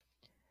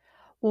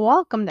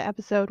Welcome to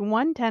episode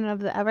 110 of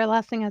the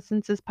Everlasting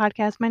Essences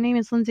podcast. My name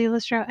is Lindsay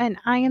Listro, and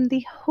I am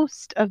the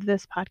host of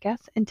this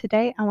podcast. And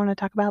today I want to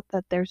talk about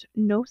that there's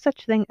no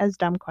such thing as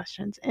dumb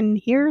questions.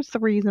 And here's the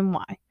reason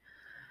why.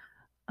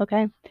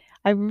 Okay.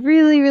 I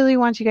really, really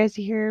want you guys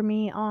to hear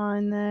me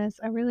on this.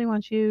 I really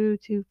want you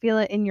to feel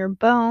it in your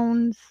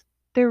bones.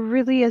 There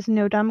really is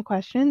no dumb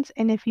questions.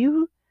 And if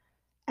you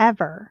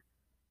ever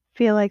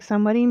feel like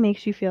somebody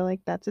makes you feel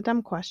like that's a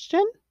dumb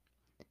question,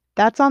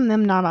 that's on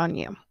them, not on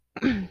you.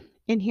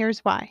 And here's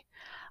why.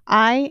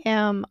 I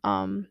am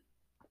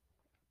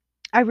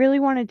I really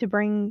wanted to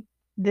bring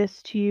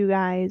this to you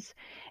guys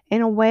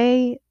in a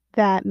way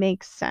that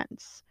makes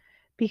sense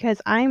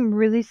because I'm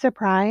really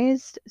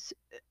surprised.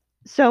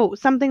 So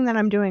something that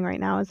I'm doing right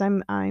now is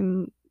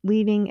I'm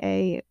leading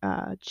a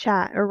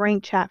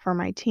ranked chat for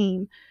my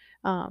team.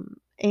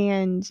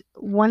 And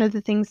one of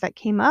the things that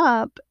came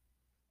up,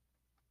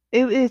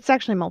 it's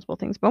actually multiple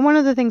things, but one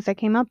of the things that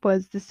came up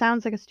was, this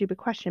sounds like a stupid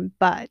question,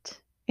 but,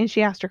 and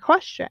she asked her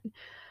question.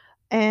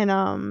 And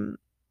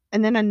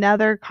then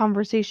another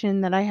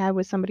conversation that I had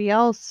with somebody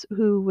else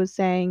who was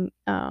saying,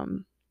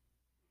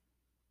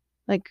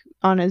 like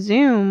on a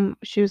Zoom,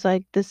 she was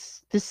like,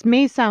 this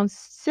may sound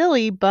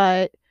silly,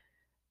 but,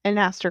 and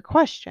asked her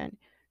question.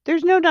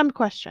 There's no dumb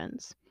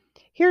questions.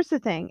 Here's the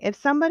thing. If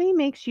somebody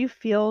makes you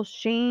feel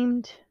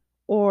shamed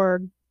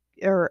or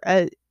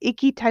a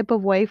icky type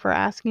of way for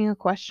asking a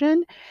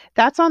question,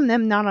 that's on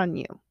them, not on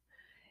you.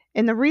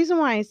 And the reason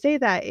why I say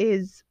that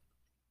is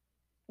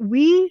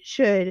we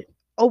should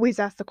always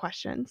ask the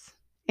questions.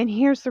 And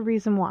here's the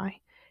reason why.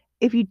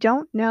 If you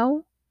don't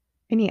know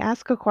and you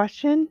ask a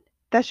question,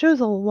 that shows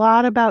a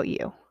lot about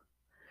you.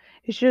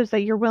 It shows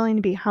that you're willing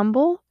to be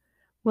humble,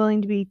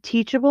 willing to be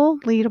teachable,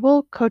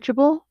 leadable,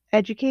 coachable,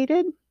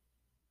 educated,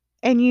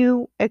 and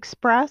you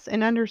express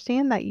and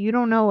understand that you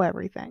don't know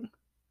everything.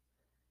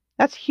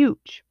 That's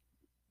huge.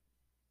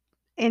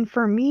 And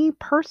for me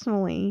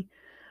personally,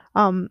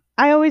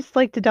 I always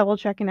like to double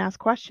check and ask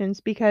questions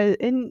because,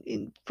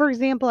 for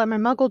example, at my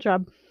Muggle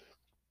job,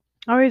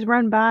 I always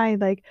run by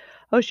like,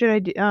 oh, should I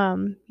do,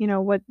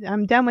 what,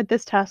 I'm done with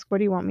this task. What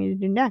do you want me to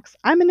do next?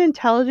 I'm an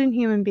intelligent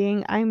human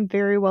being. I'm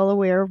very well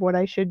aware of what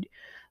I should,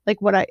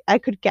 like what I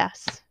could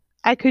guess.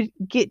 I could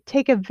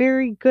take a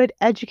very good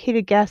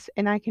educated guess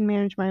and I can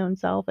manage my own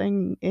self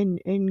and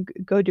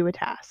go do a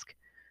task.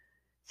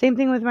 Same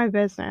thing with my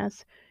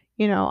business.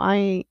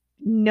 I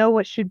know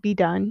what should be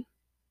done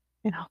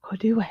and I'll go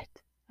do it.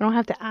 I don't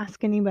have to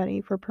ask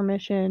anybody for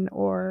permission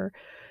or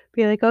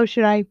be like, oh,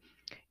 should I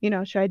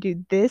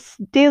do this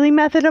daily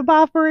method of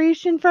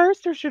operation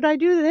first or should I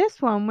do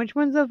this one? Which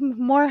one's of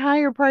more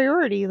higher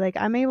priority? Like,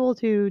 I'm able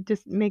to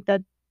just make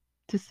that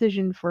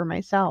decision for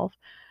myself.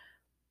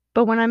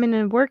 But when I'm in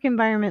a work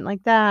environment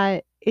like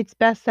that, it's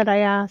best that I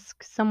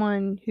ask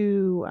someone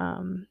who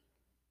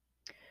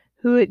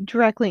it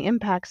directly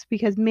impacts,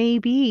 because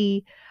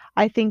maybe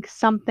I think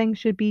something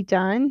should be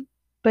done,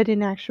 but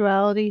in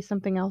actuality,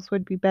 something else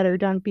would be better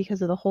done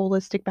because of the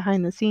holistic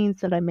behind the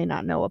scenes that I may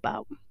not know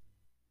about.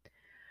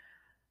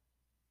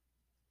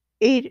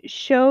 It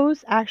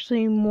shows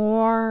actually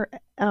more,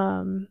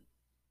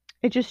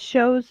 it just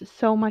shows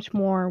so much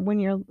more when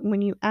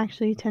you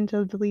actually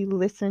tentatively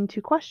listen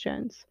to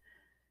questions.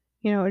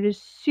 It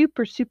is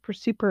super, super,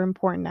 super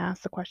important to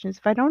ask the questions.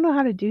 If I don't know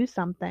how to do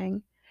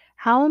something,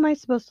 how am I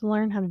supposed to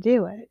learn how to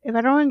do it? If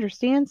I don't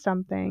understand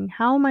something,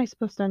 how am I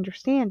supposed to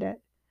understand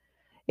it?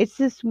 It's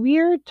this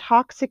weird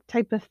toxic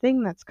type of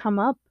thing that's come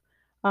up,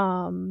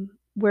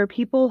 where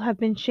people have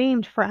been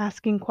shamed for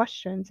asking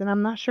questions. And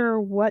I'm not sure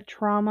what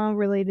trauma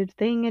related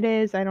thing it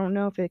is. I don't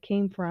know if it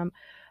came from,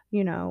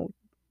 you know,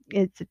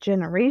 it's a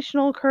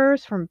generational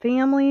curse from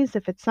families,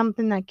 if it's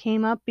something that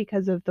came up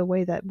because of the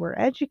way that we're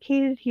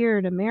educated here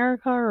in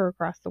America or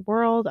across the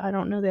world. I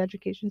don't know the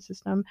education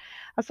system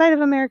outside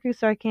of America,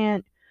 so I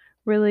can't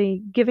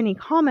really give any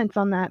comments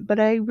on that.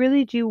 But I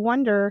really do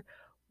wonder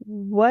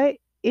what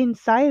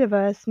inside of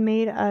us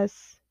made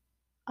us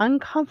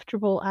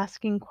uncomfortable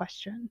asking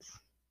questions.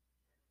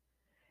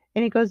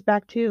 And it goes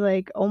back to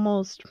like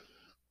almost,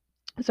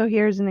 so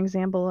here's an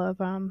example of,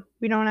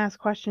 we don't ask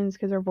questions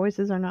because our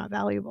voices are not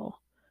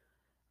valuable.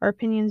 Our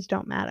opinions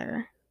don't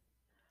matter.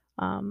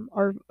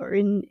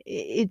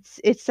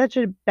 It's such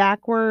a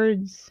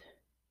backwards,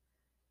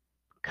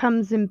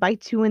 comes and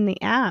bites you in the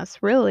ass,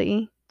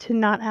 really, to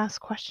not ask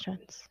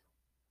questions.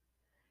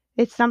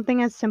 It's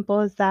something as simple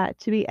as that,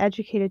 to be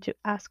educated, to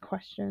ask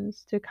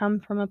questions, to come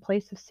from a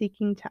place of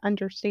seeking to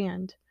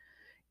understand.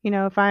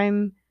 If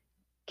I'm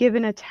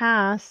given a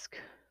task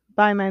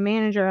by my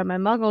manager at my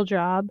Muggle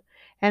job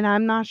and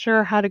I'm not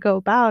sure how to go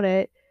about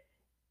it,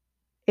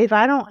 if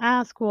I don't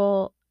ask,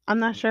 well, I'm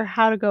not sure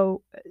how to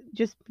go,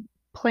 just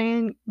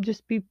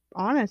just be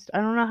honest. I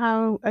don't know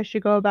how I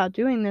should go about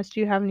doing this.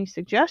 Do you have any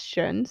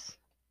suggestions?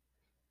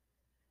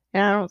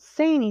 And I don't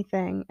say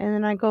anything. And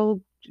then I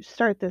go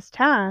start this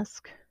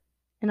task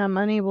and I'm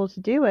unable to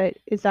do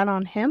it. Is that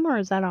on him or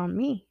is that on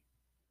me?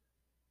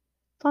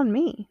 It's on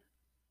me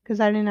because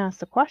I didn't ask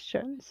the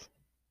questions.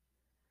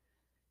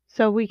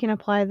 So we can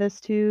apply this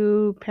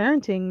to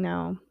parenting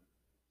now.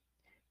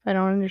 If I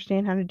don't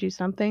understand how to do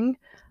something,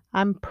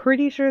 I'm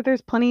pretty sure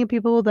there's plenty of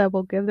people that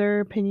will give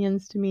their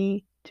opinions to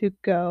me to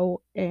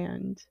go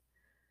and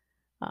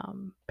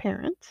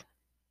parent.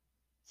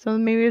 So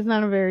maybe it's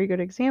not a very good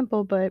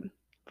example, but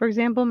for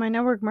example, my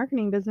network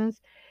marketing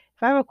business,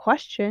 if I have a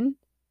question,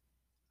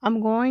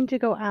 I'm going to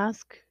go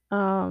ask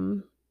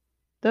the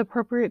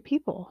appropriate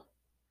people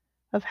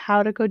of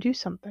how to go do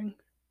something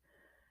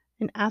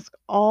and ask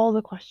all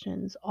the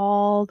questions,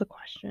 all the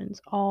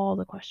questions, all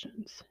the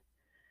questions.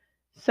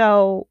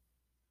 So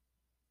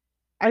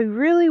I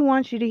really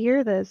want you to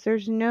hear this.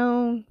 There's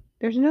no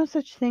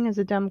such thing as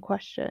a dumb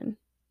question.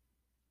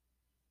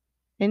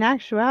 In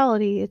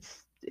actuality,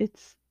 it's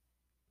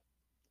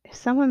if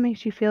someone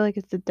makes you feel like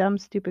it's a dumb,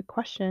 stupid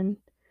question,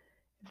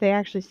 if they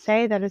actually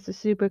say that it's a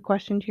stupid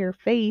question to your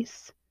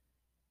face,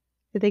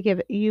 if they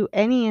give you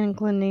any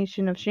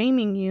inclination of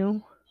shaming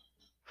you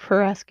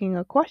for asking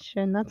a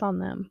question, that's on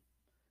them.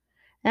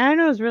 And I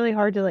know it's really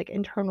hard to like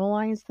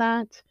internalize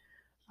that.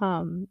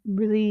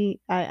 Really,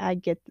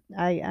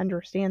 I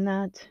understand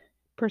that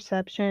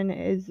perception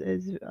is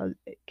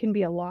it can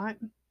be a lot.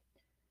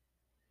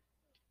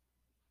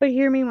 But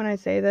hear me when I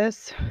say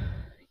this.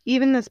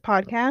 Even this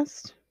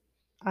podcast,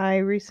 I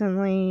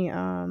recently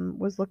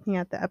was looking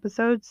at the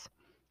episodes.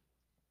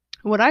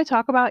 What I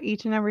talk about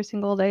each and every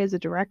single day is a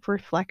direct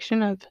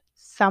reflection of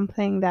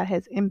something that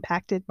has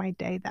impacted my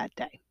day that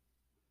day.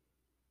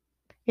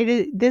 It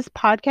is this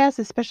podcast,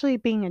 especially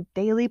being a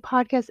daily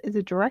podcast, is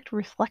a direct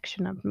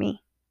reflection of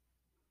me.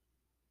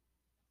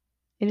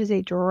 It is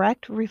a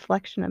direct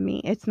reflection of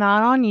me. It's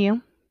not on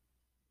you,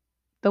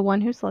 the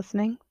one who's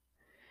listening.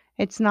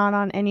 It's not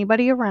on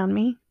anybody around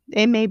me.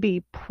 It may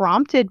be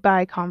prompted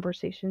by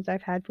conversations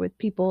I've had with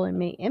people and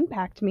may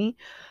impact me,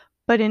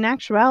 but in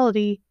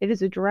actuality, it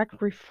is a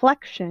direct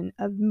reflection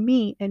of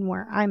me and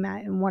where I'm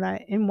at and what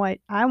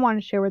I want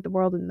to share with the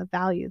world and the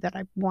value that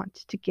I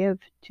want to give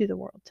to the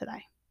world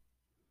today.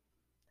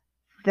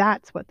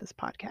 That's what this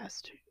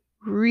podcast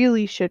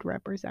really should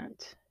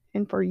represent.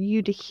 And for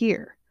you to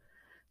hear,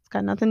 it's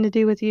got nothing to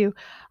do with you.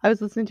 I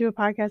was listening to a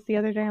podcast the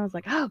other day and I was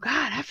like, oh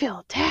God, I feel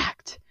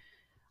attacked.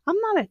 I'm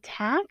not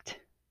attacked.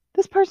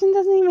 This person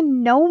doesn't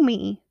even know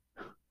me.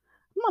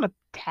 I'm not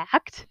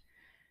attacked.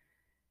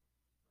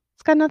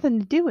 It's got nothing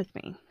to do with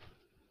me.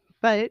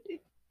 But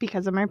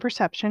because of my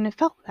perception, it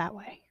felt that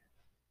way.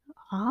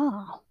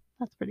 Oh,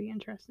 that's pretty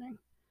interesting.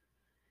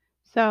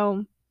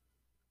 So,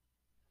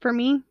 for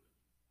me,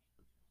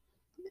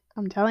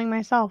 I'm telling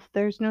myself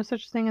there's no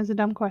such thing as a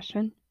dumb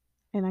question.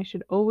 And I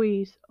should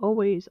always,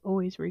 always,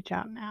 always reach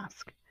out and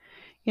ask.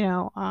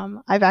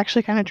 I've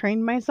actually kind of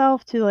trained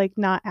myself to like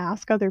not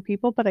ask other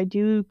people, but I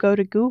do go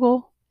to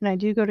Google and I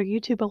do go to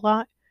YouTube a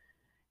lot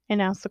and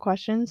ask the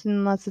questions. And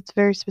unless it's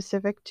very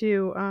specific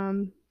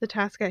to the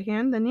task at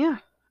hand, then yeah,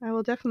 I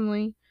will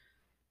definitely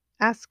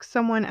ask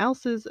someone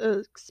else's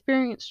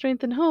experience,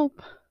 strength, and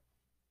hope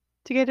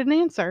to get an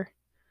answer.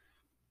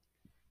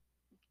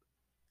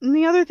 And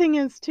the other thing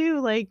is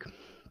too, like,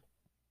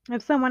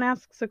 if someone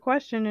asks a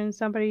question and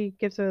somebody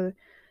gives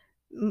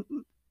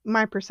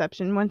my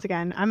perception, once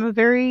again, I'm a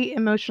very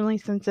emotionally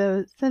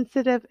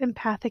sensitive,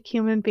 empathic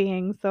human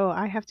being, so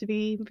I have to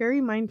be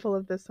very mindful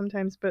of this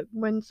sometimes. But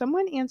when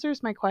someone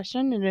answers my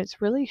question and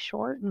it's really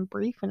short and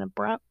brief and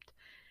abrupt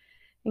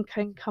and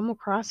can come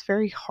across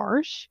very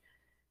harsh,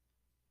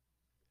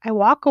 I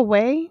walk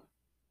away.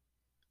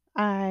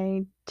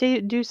 I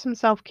do some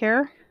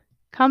self-care,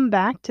 come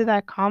back to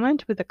that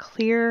comment with a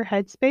clear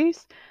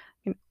headspace.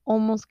 I can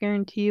almost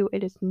guarantee you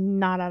it is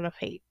not out of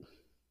hate.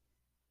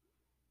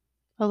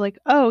 Like,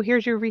 oh,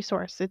 here's your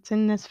resource. It's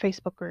in this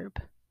Facebook group,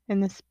 in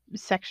this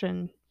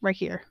section right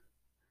here.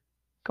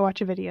 Go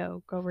watch a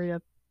video. Go read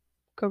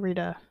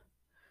a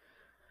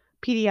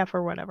PDF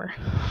or whatever.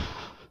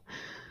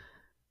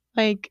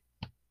 Like,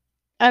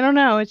 I don't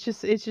know. It's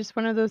just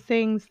one of those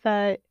things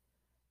that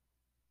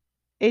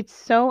it's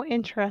so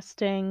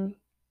interesting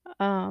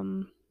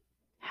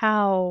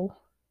how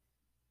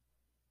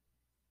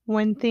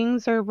when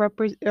things are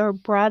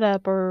brought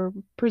up or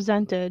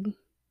presented,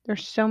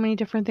 there's so many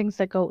different things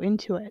that go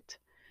into it.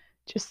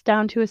 Just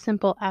down to a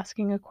simple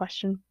asking a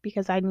question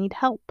because I need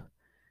help.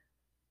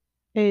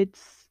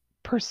 It's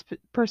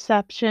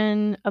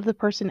perception of the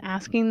person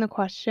asking the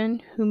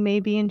question who may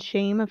be in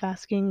shame of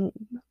asking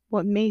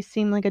what may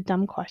seem like a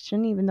dumb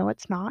question, even though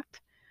it's not.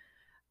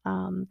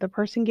 The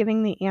person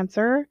giving the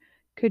answer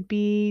could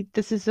be,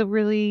 this is a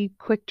really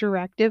quick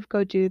directive,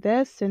 go do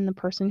this, and the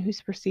person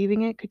who's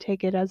receiving it could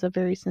take it as a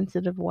very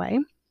sensitive way.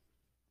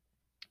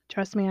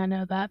 Trust me, I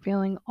know that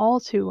feeling all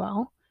too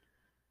well.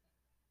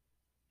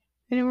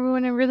 And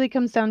when it really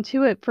comes down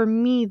to it, for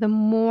me, the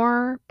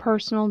more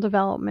personal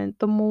development,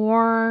 the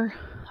more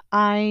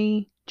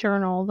I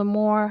journal, the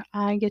more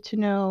I get to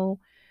know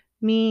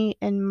me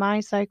and my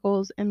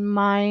cycles and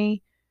my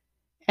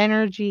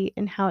energy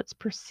and how it's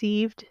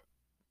perceived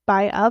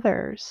by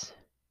others,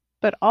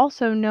 but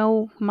also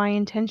know my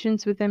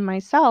intentions within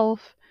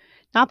myself.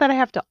 Not that I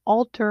have to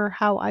alter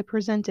how I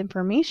present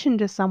information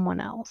to someone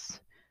else.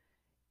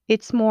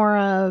 It's more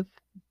of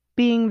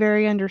being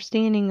very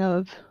understanding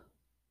of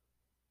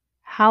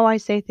how I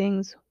say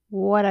things,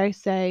 what I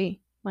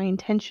say, my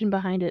intention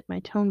behind it,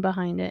 my tone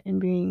behind it,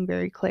 and being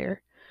very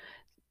clear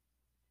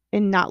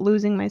and not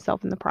losing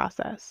myself in the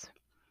process.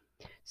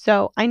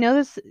 So I know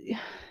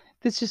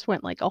this just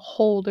went like a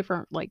whole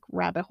different like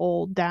rabbit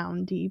hole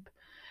down deep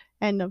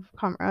end of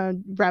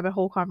rabbit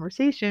hole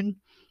conversation.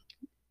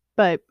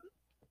 But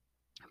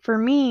for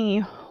me,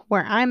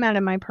 where I'm at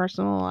in my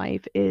personal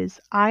life is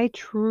I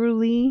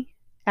truly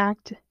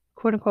act,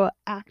 quote unquote,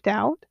 act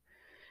out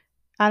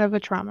of a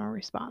trauma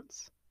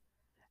response.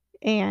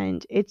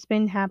 And it's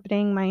been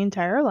happening my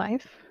entire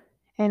life.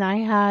 And I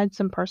had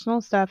some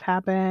personal stuff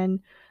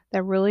happen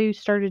that really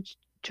started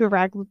to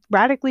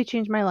radically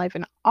change my life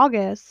in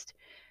August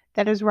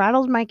that has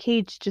rattled my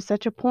cage to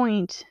such a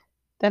point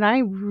that I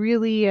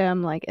really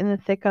am like in the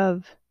thick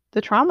of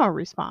the trauma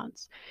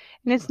response.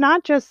 And it's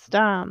not just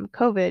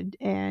COVID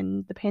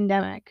and the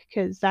pandemic,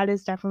 because that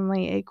is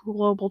definitely a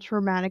global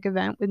traumatic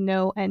event with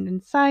no end in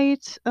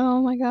sight.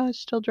 Oh my gosh,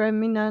 still driving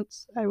me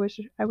nuts. I wish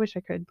I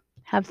could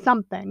have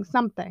something.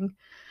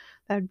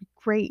 That'd be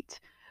great.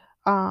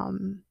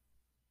 Um,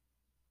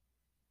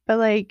 but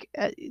like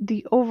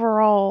the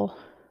overall,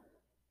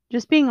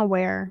 just being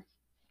aware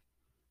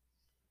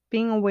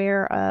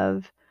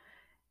of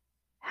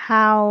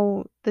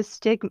how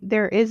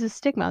there is a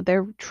stigma.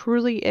 There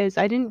truly is.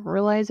 I didn't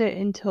realize it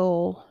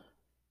until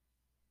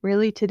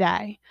really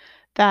today,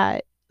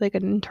 that like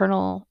an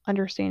internal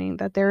understanding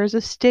that there is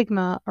a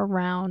stigma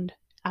around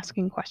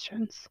asking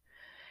questions.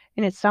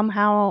 And it's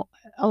somehow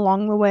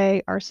along the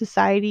way our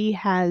society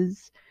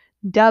has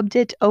dubbed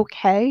it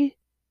okay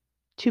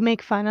to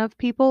make fun of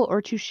people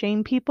or to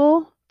shame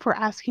people for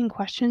asking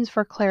questions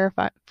for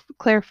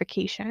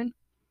clarification.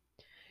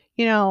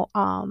 You know,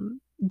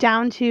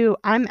 down to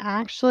I'm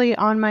actually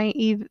on my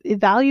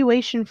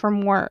evaluation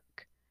from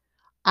work.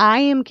 I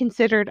am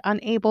considered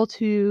unable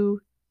to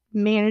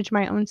manage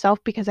my own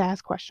self because I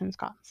ask questions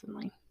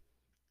constantly.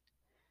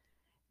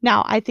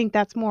 Now, I think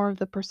that's more of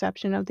the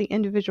perception of the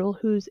individual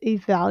who's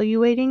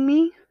evaluating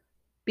me,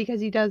 because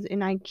he does,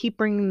 and I keep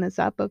bringing this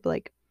up of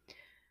like,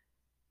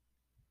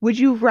 would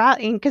you rather,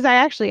 because I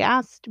actually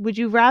asked, would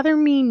you rather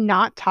me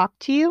not talk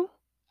to you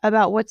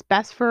about what's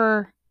best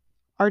for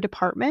our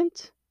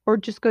department or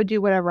just go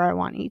do whatever I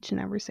want each and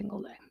every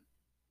single day?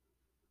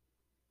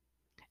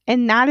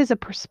 And that is a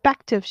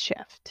perspective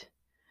shift.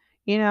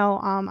 You know,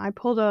 I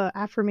pulled a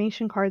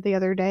affirmation card the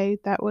other day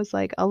that was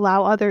like,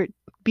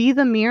 be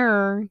the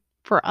mirror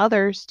for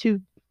others to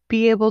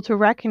be able to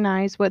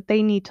recognize what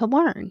they need to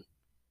learn.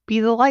 Be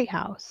the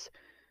lighthouse.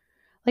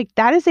 Like,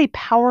 that is a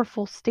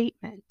powerful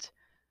statement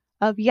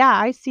of, yeah,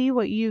 I see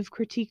what you've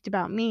critiqued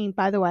about me.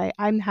 By the way,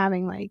 I've had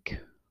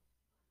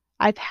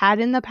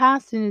in the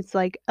past, and it's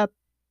like a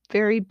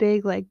very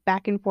big like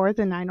back and forth,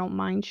 and I don't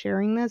mind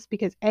sharing this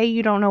because A,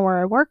 you don't know where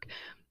I work.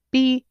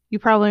 B, you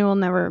probably will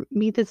never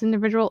meet this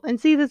individual.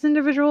 And C, this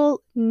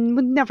individual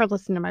would never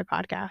listen to my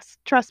podcast.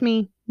 Trust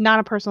me, not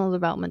a personal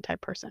development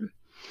type person.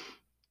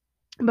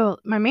 But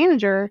my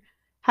manager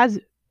has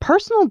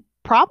personal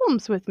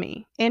problems with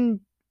me and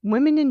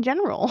women in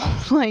general.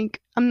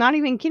 Like, I'm not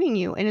even kidding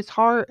you. And it's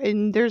hard,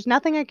 and there's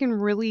nothing I can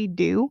really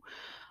do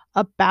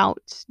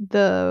about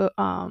the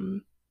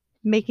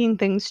making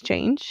things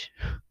change.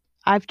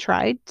 I've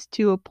tried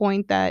to a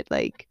point that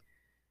like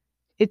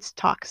it's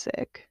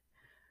toxic.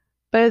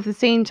 But at the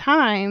same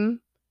time,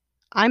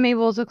 I'm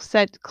able to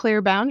set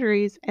clear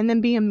boundaries and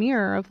then be a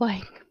mirror of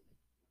like,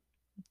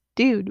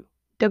 dude,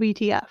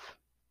 WTF.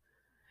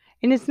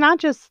 And it's not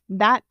just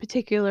that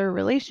particular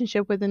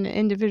relationship with an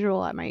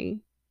individual at my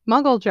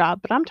muggle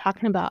job, but I'm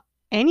talking about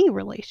any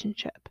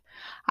relationship.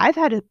 I've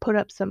had to put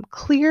up some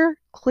clear,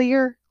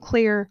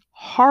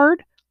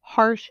 hard,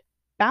 harsh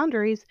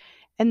boundaries.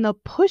 And the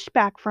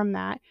pushback from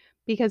that,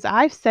 because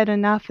I've said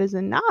enough is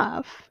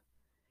enough,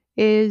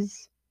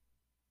 is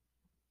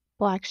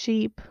black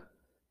sheep,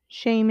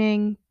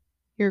 shaming,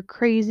 you're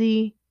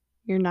crazy,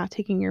 you're not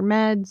taking your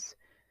meds.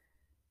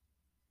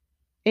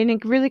 And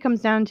it really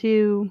comes down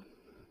to,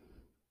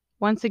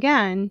 once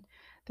again,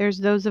 there's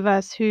those of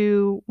us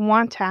who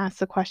want to ask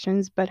the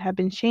questions but have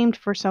been shamed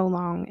for so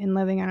long and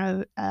living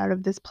out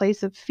of this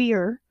place of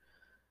fear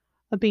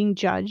of being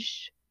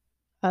judged,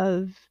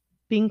 of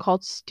being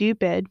called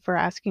stupid for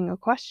asking a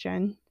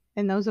question.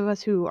 And those of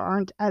us who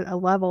aren't at a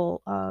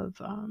level of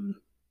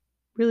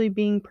really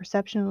being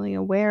perceptionally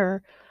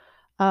aware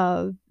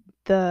of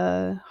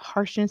the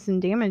harshness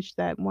and damage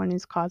that one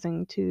is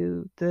causing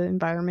to the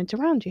environment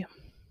around you.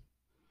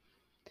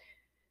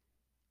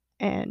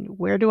 And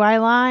where do I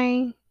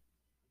lie?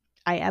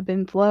 I ebb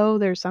and flow.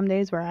 There's some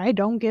days where I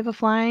don't give a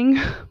flying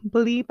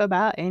bleep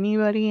about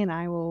anybody and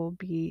I will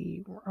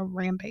be a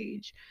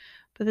rampage.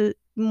 But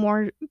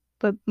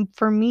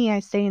for me, I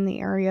stay in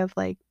the area of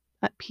like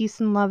peace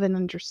and love and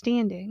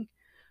understanding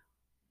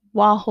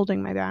while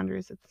holding my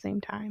boundaries at the same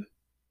time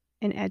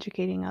and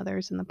educating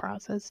others in the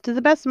process to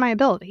the best of my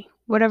ability,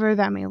 whatever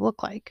that may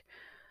look like.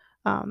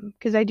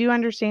 Because I do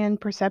understand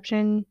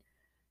perception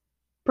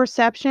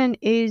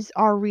is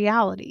our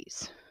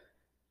realities.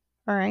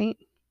 All right.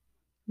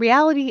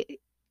 Reality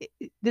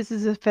this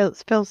is a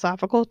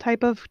philosophical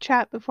type of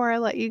chat before I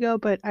let you go,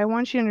 but I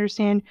want you to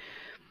understand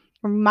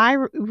my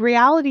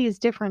reality is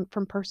different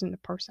from person to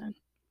person.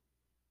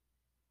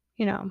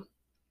 You know,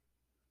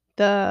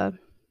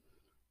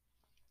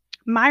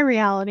 my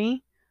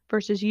reality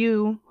versus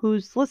you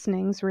who's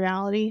listening's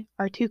reality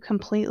are two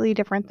completely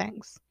different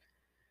things.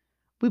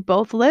 We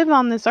both live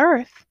on this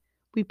earth.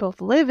 We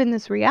both live in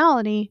this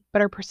reality,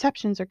 but our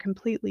perceptions are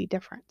completely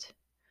different.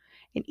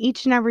 And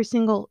each and every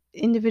single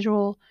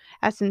individual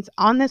essence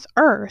on this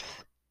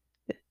earth,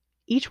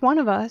 each one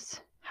of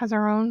us has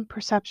our own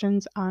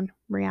perceptions on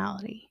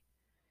reality.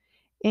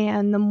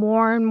 And the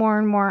more and more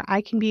and more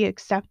I can be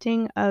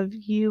accepting of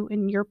you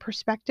and your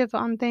perspective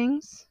on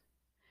things,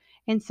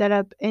 instead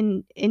of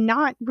and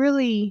not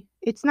really,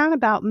 it's not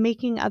about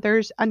making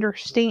others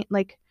understand.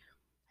 Like,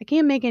 I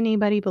can't make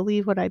anybody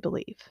believe what I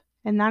believe,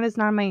 and that is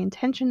not my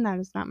intention. That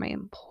is not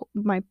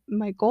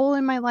my goal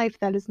in my life.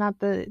 That's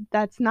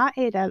not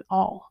it at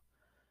all.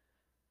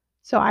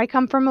 So I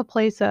come from a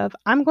place of,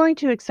 I'm going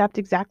to accept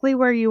exactly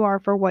where you are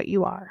for what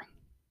you are.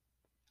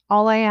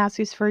 All I ask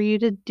is for you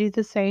to do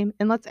the same,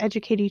 and let's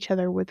educate each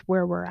other with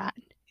where we're at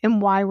and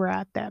why we're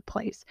at that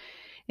place,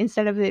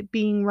 instead of it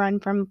being run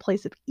from a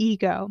place of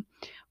ego,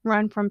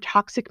 run from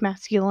toxic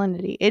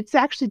masculinity. It's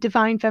actually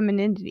divine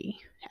femininity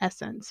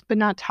essence, but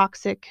not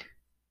toxic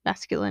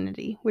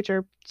masculinity, which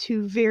are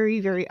two very,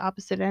 very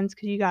opposite ends,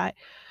 because you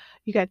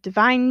got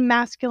divine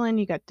masculine,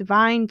 you got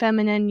divine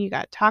feminine, you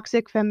got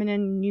toxic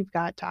feminine, and you've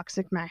got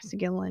toxic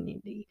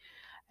masculinity.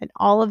 And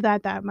all of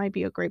that might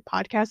be a great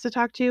podcast to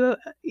talk to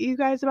you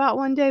guys about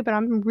one day, but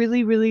I'm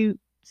really, really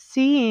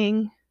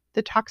seeing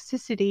the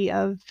toxicity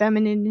of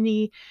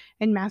femininity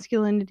and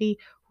masculinity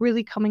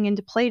really coming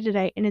into play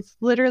today. And it's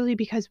literally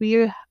because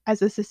we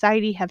as a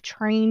society have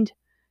trained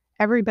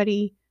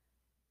everybody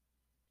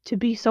to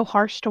be so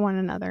harsh to one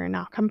another and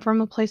not come from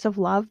a place of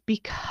love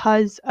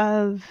because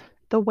of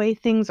the way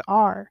things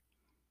are,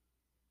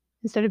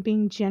 instead of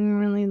being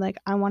genuinely like,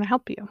 I want to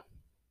help you.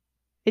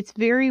 It's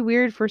very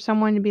weird for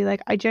someone to be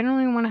like, I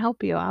genuinely want to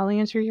help you. I'll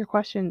answer your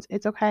questions.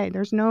 It's okay.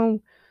 There's no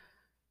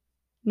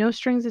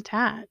strings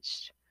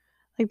attached.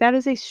 Like, that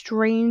is a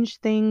strange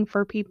thing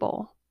for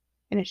people,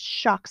 and it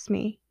shocks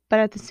me. But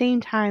at the same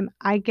time,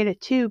 I get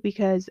it too,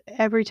 because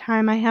every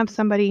time I have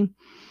somebody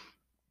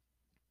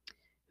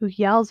who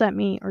yells at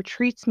me or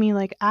treats me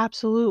like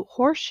absolute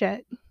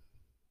horseshit,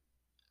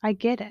 I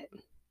get it.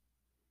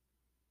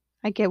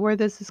 I get where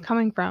this is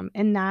coming from,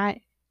 and that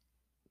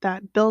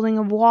building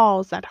of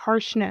walls, that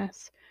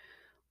harshness,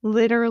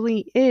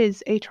 literally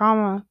is a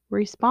trauma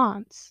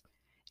response.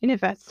 And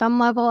if at some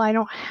level I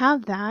don't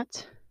have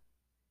that,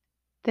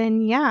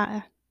 then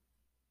yeah,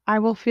 I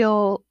will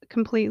feel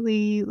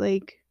completely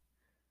like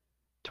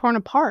torn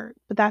apart.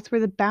 But that's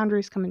where the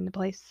boundaries come into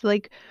place.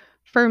 Like,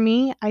 for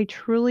me, I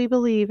truly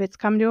believe it's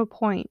come to a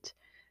point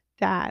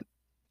that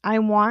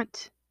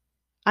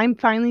I'm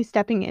finally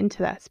stepping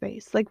into that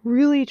space. Like,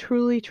 really,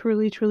 truly,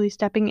 truly, truly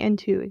stepping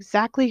into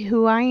exactly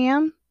who I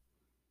am.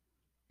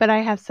 But I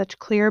have such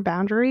clear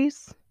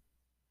boundaries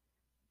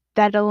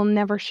that it'll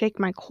never shake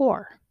my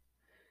core.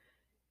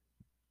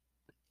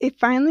 It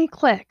finally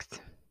clicked.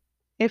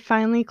 It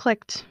finally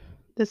clicked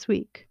this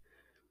week.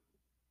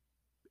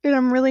 And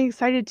I'm really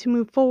excited to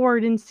move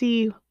forward and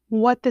see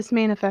what this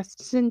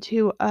manifests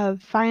into,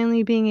 of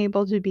finally being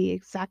able to be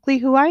exactly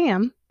who I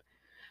am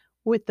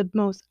with the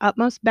most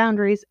utmost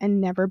boundaries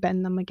and never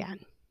bend them again.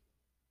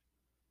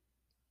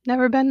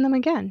 Never bend them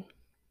again.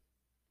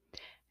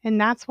 And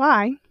that's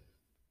why,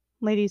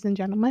 ladies and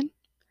gentlemen,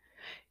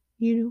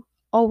 you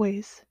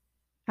always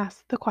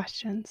ask the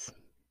questions,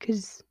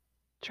 because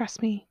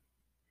trust me,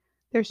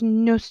 there's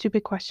no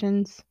stupid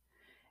questions.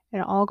 It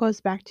all goes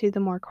back to, the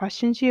more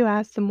questions you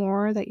ask, the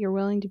more that you're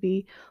willing to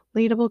be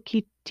leadable,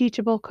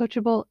 teachable,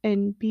 coachable,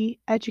 and be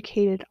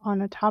educated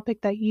on a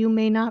topic that you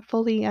may not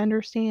fully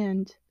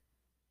understand,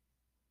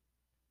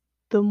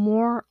 the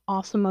more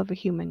awesome of a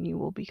human you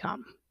will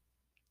become.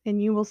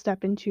 And you will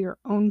step into your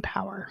own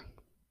power,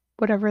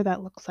 whatever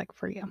that looks like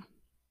for you.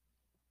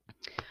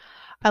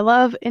 I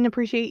love and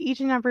appreciate each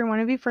and every one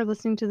of you for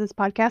listening to this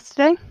podcast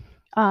today.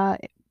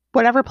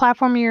 Whatever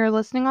platform you're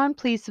listening on,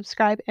 please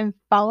subscribe and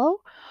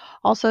follow.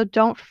 Also,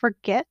 don't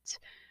forget,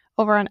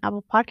 over on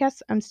Apple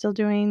Podcasts, I'm still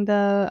doing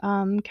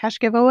the cash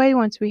giveaway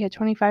once we hit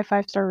 25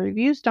 5-star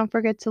reviews. Don't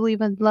forget to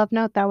leave a love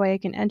note. That way I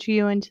can enter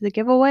you into the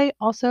giveaway.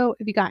 Also,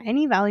 if you got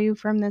any value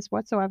from this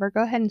whatsoever,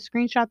 go ahead and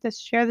screenshot this,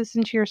 share this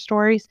into your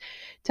stories.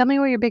 Tell me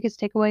what your biggest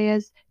takeaway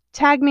is.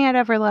 Tag me at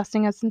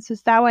Everlasting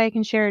Essences. That way I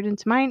can share it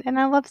into mine. And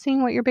I love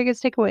seeing what your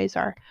biggest takeaways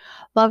are.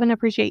 Love and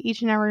appreciate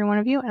each and every one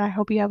of you. And I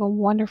hope you have a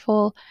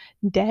wonderful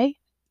day,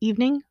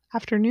 evening,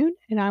 afternoon.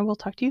 And I will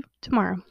talk to you tomorrow.